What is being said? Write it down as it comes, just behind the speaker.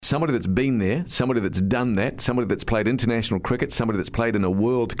somebody that's been there, somebody that's done that, somebody that's played international cricket, somebody that's played in a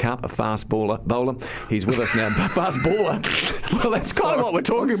World Cup, a fast bowler. He's with us now. Fast bowler. Well, that's kind of what we're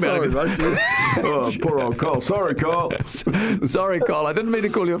talking about. Sorry, mate. Poor old Kyle. Sorry, Kyle. Sorry, Kyle. I didn't mean to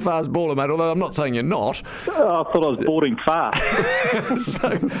call you a fast bowler, mate, although I'm not saying you're not. I thought I was boarding fast.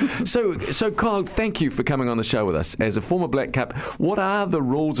 So, Kyle, thank you for coming on the show with us. As a former Black Cap, what are the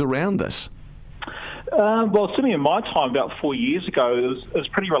rules around this? Well, certainly in my time, about 4 years ago, it was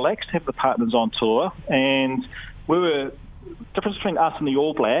pretty relaxed to have the partners on tour, and the difference between us and the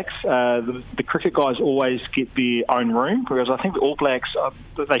All Blacks, the cricket guys always get their own room, whereas I think the All Blacks,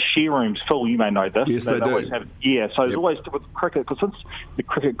 they share rooms. Phil, you may know this. Yes, they do. Always have, so it's always with cricket, because since the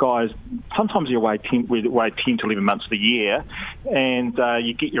cricket guys, sometimes you're away 10 to 11 months of the year, and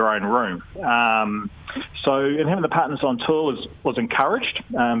you get your own room. And having the partners on tour was encouraged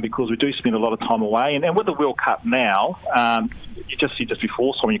because we do spend a lot of time away. And with the World Cup now, you just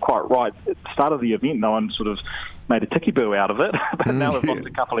before, so you're quite right. At the start of the event, no one sort of made a ticky-boo out of it. But now they've lost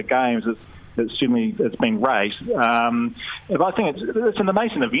a couple of games. It's been raised. But I think it's an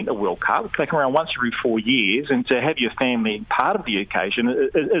amazing event, the World Cup. They come around once every 4 years, and to have your family part of the occasion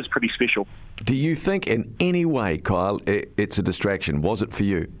is pretty special. Do you think in any way, Kyle, it's a distraction? Was it for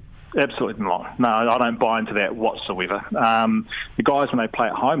you? Absolutely not. No, I don't buy into that whatsoever. The guys, when they play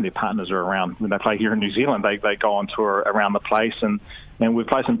at home, their partners are around. When they play here in New Zealand, they go on tour around the place, and we've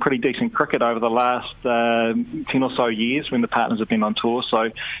played some pretty decent cricket over the last 10 or so years when the partners have been on tour. So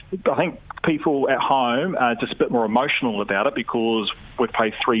I think people at home are just a bit more emotional about it because we've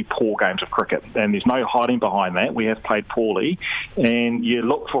played 3 poor games of cricket, and there's no hiding behind that. We have played poorly, and you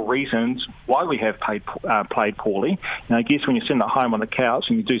look for reasons why we have played poorly. And I guess when you're sitting at home on the couch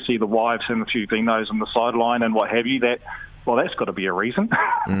and you do see the wives and a few dinos on the sideline and what have you, that's got to be a reason.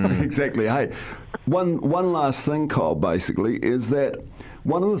 Exactly. Hey, one last thing, Kyle, basically, is that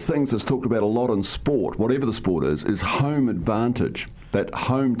one of the things that's talked about a lot in sport, whatever the sport is home advantage, that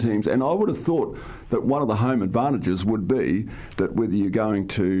home teams, and I would have thought that one of the home advantages would be that whether you're going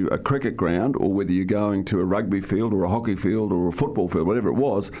to a cricket ground or whether you're going to a rugby field or a hockey field or a football field, whatever it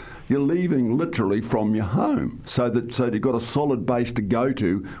was, you're leaving literally from your home, so you've got a solid base to go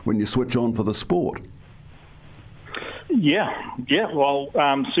to when you switch on for the sport. Yeah. Well,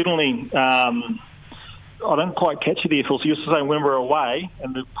 certainly. I don't quite catch you there, Phil. So you're saying when we're away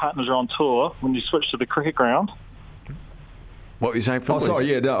and the partners are on tour, when you switch to the cricket ground. What were you saying, Phil? Oh, sorry,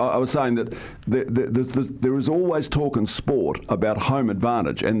 yeah. No, I was saying that there is always talk in sport about home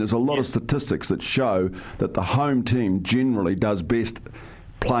advantage, and there's a lot of statistics that show that the home team generally does best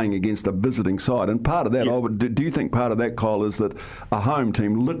playing against a visiting side. And part of that, do you think part of that, Kyle, is that a home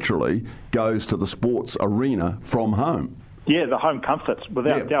team literally goes to the sports arena from home? Yeah, the home comforts,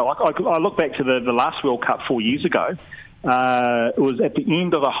 without doubt. I look back to the last World Cup 4 years ago. It was at the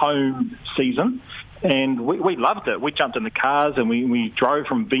end of a home season, and we loved it. We jumped in the cars and we drove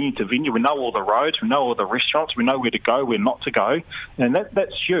from venue to venue. We know all the roads, we know all the restaurants, we know where to go, where not to go, and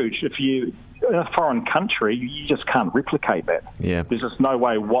that's huge. If you in a foreign country, you just can't replicate that. Yeah. There's just no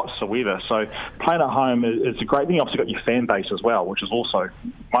way whatsoever. So playing at home is a great thing. You've obviously got your fan base as well, which is also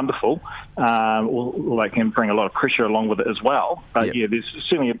wonderful. They can bring a lot of pressure along with it as well. But there's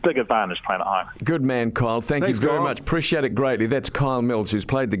certainly a big advantage playing at home. Good man, Kyle. Thanks you very much. Appreciate it greatly. That's Kyle Mills, who's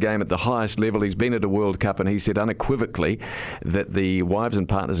played the game at the highest level. He's been at a World Cup, and he said unequivocally that the wives and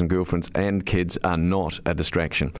partners and girlfriends and kids are not a distraction.